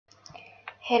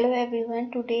Hello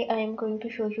everyone, today I am going to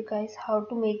show you guys how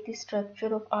to make the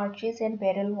structure of arches and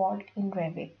barrel vault in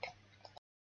Revit.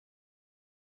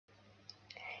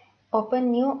 Open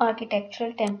new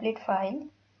architectural template file.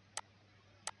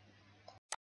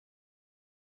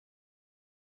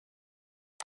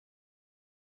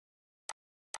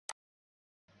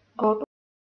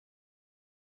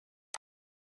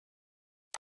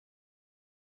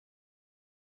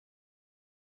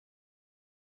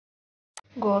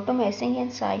 Go to meshing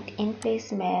and site in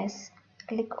place mesh,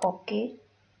 click OK.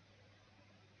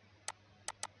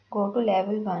 Go to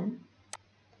level 1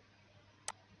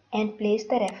 and place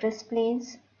the reference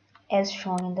planes as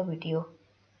shown in the video.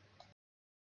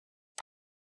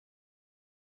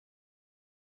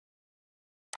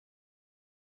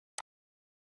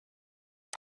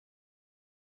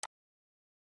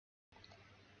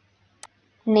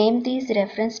 Name these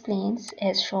reference planes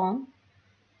as shown.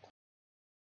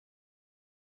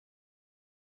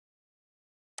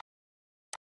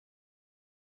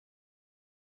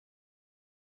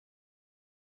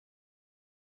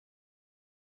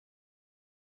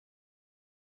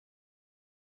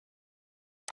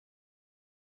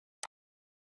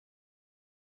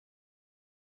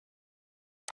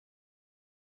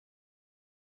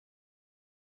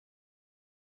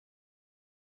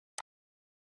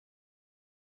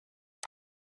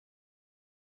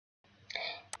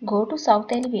 Go to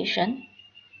south elevation.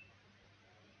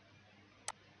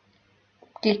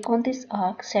 Click on this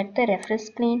arc, set the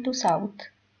reference plane to south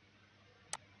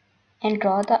and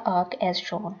draw the arc as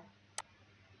shown.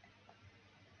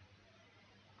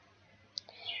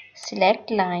 Select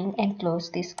line and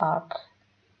close this arc.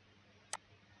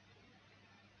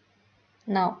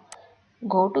 Now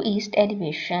go to east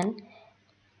elevation,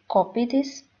 copy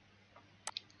this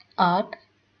arc,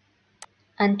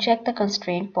 uncheck the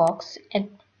constraint box and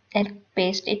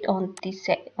paste it on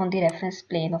the reference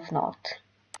plane of north.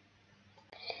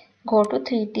 Go to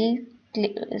 3D,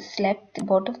 select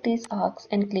both of these arcs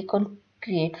and click on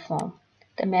create form.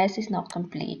 The mesh is now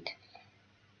complete.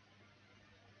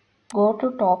 Go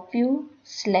to top view,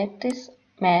 select this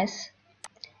mesh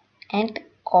and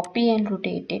copy and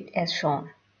rotate it as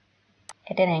shown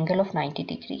at an angle of 90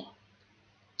 degree.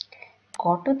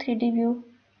 Go to 3D view.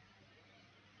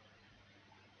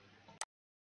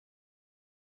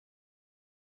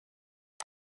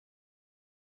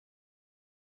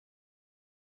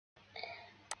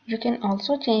 You can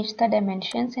also change the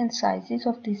dimensions and sizes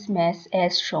of this mesh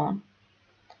as shown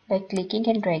by clicking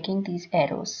and dragging these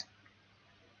arrows.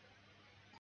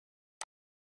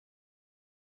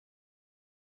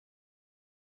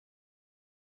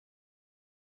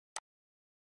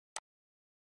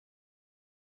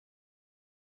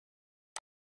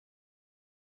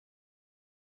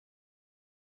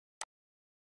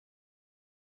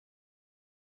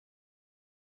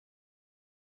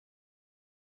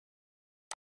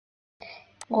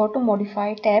 Go to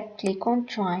Modify tab, click on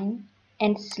Join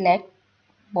and select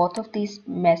both of these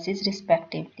meshes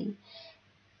respectively.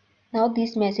 Now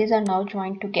these meshes are now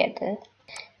joined together.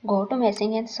 Go to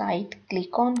Meshing and Site,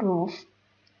 click on Roof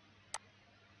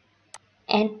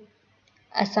and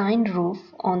assign roof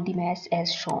on the mesh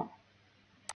as shown.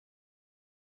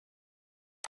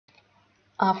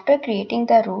 After creating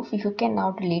the roof, you can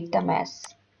now delete the mesh.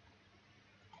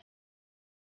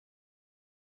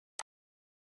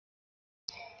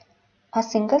 A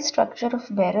single structure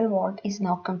of barrel vault is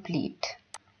now complete.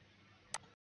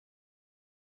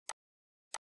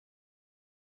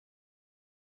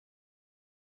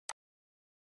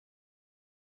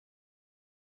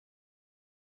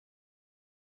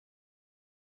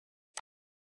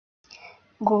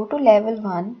 Go to level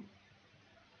 1,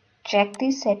 check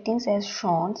these settings as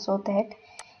shown so that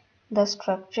the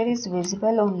structure is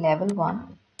visible on level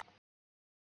 1.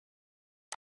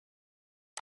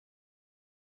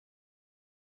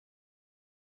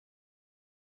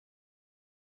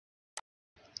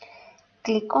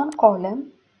 Click on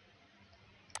column,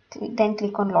 then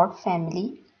click on load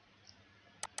family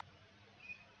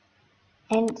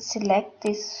and select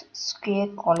this square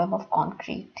column of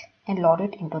concrete and load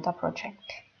it into the project.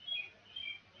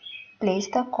 Place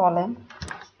the column,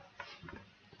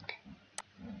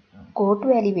 go to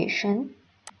elevation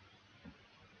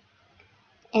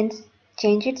and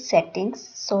change its settings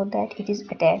so that it is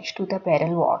attached to the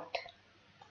barrel vault.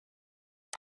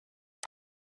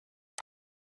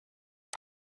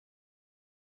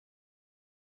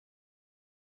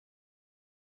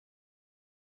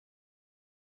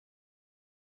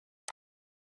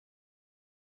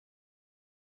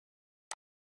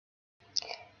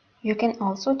 You can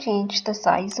also change the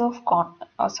size of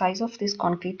this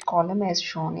concrete column as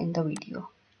shown in the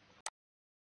video.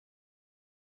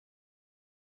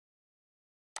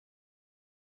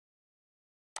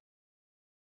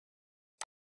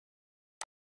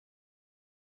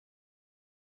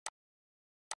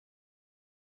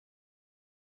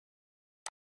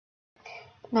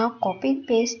 Now copy and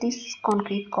paste this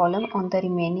concrete column on the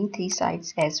remaining 3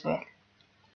 sides as well.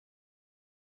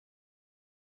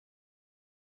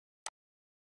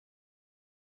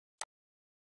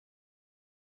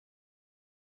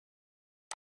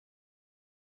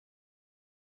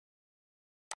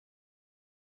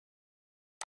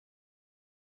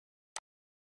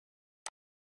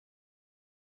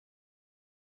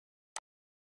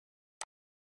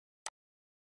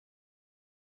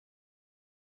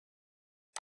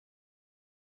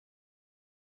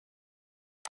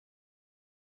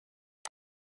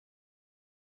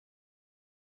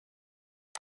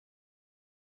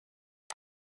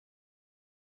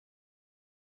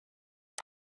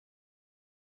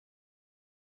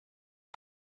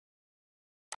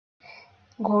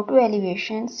 Go to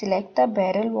elevation, select the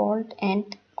barrel vault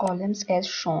and columns as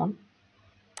shown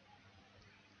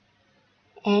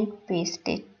and paste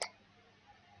it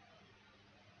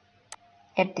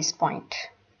at this point.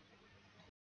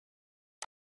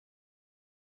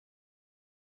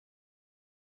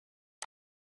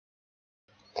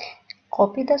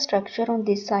 Copy the structure on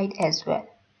this side as well,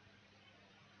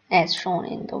 as shown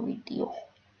in the video.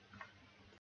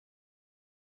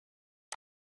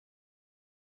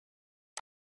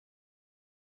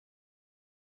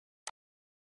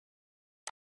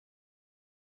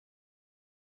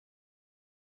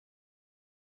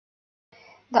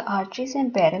 The arches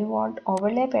and barrel vault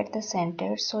overlap at the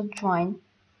center, so join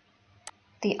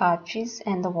the arches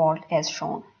and the vault as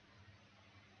shown.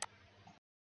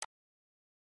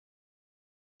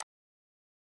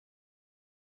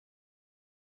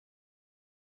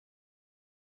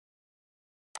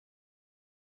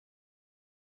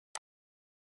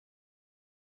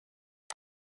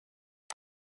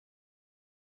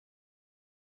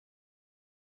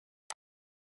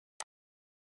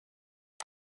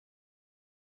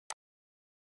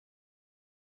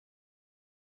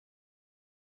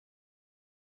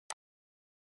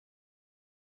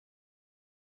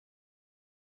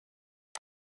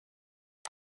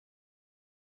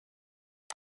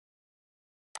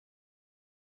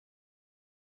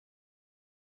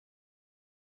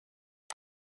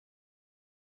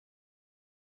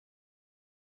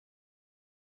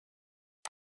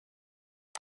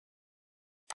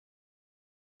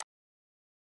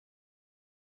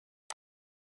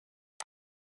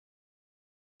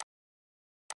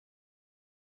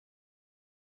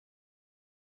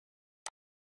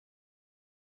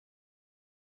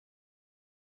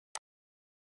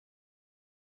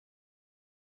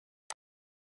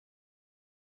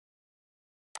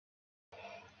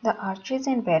 The arches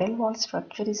and barrel vault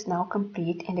structure is now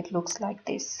complete and it looks like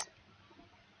this.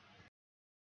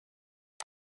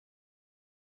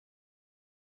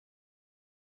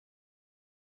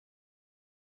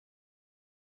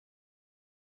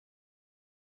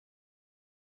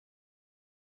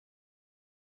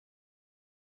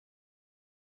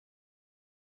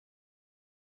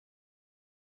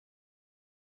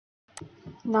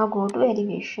 Now go to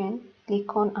elevation,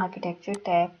 click on architecture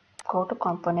tab, go to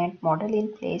component, model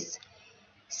in place,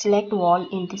 select wall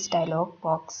in this dialog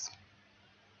box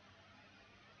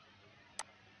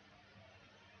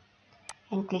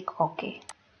and click OK.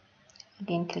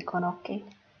 Again click on OK.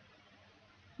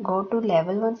 Go to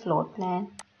level 1 floor plan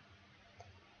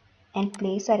and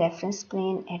place a reference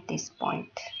plane at this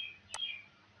point.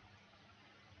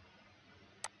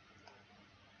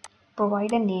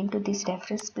 Provide a name to this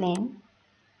reference plane.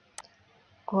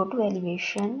 Go to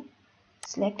elevation,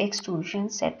 select extrusion,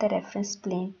 set the reference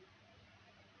plane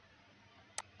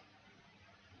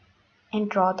and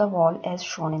draw the wall as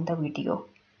shown in the video.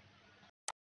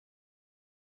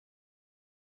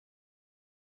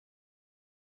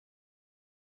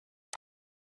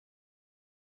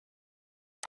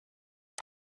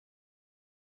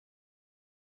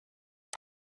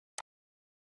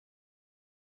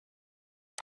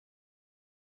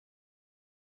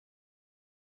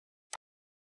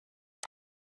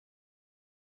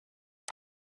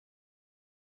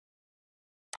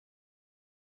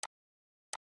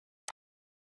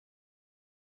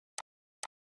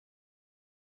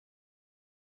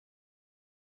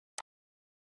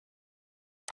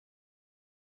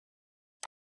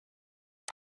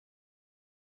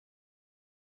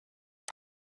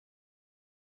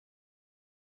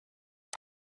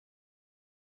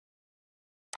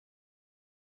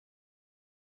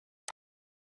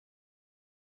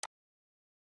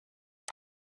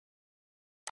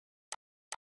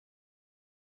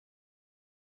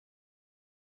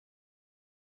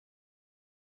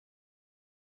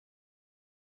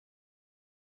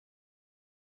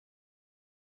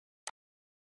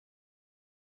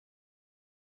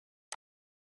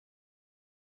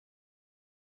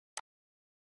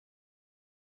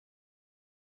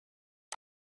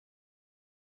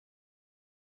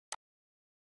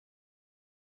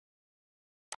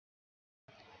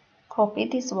 Copy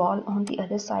this wall on the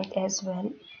other side as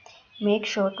well. Make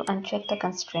sure to uncheck the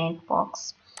constraint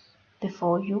box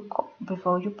before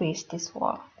you paste this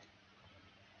wall.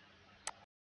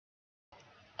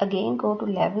 Again, go to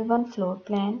level 1 floor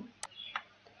plan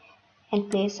and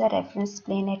place a reference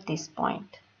plane at this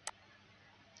point.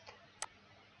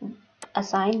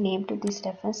 Assign name to this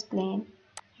reference plane.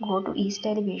 Go to east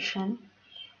elevation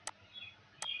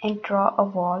and draw a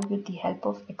wall with the help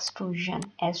of extrusion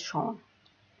as shown.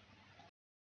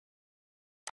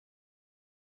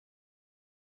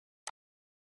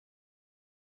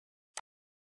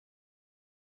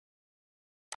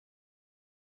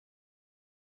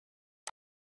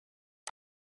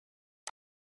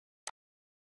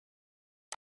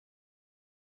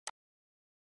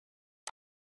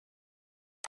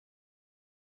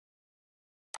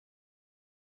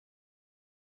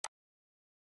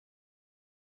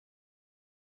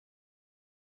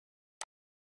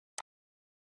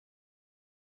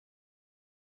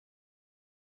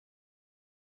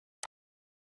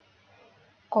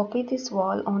 Copy this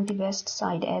wall on the west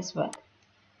side as well.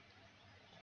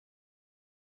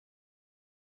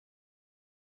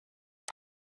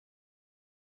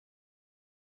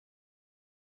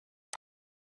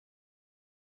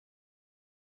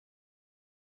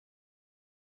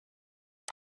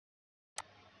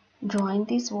 Join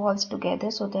these walls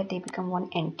together so that they become one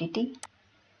entity.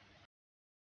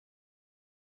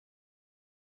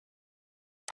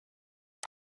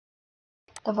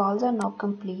 The walls are now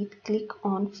complete. Click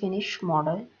on Finish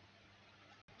Model.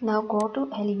 Now go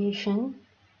to elevation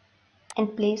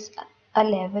and place a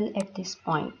level at this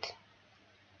point.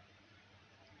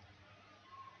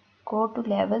 Go to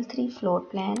level 3 floor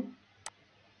plan.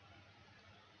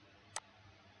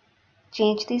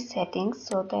 Change these settings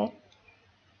so that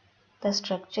the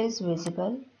structure is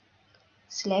visible.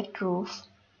 Select roof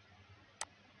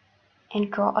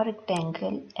and draw a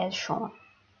rectangle as shown.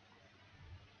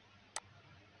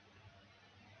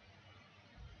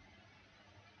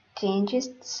 Change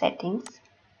its settings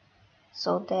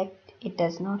so that it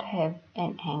does not have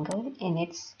an angle in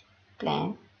its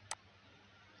plan.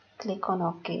 Click on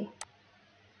OK.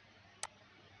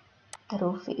 The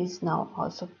roof is now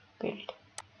also built.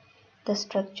 The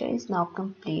structure is now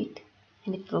complete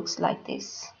and it looks like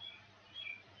this.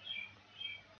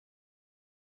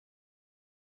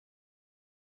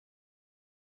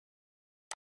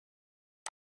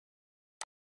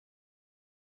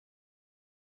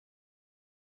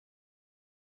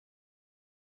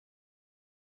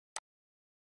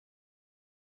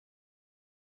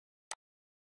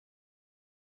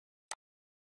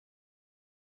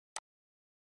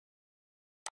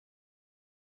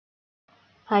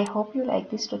 I hope you like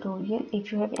this tutorial.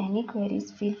 If you have any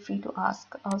queries, feel free to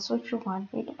ask. Also, if you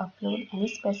want me to upload any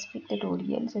specific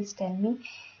tutorial, just tell me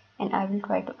and I will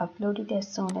try to upload it as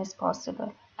soon as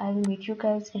possible. I will meet you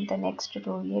guys in the next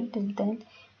tutorial. Till then,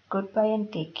 goodbye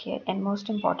and take care. And most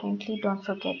importantly, don't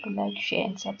forget to like, share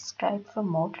and subscribe for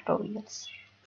more tutorials.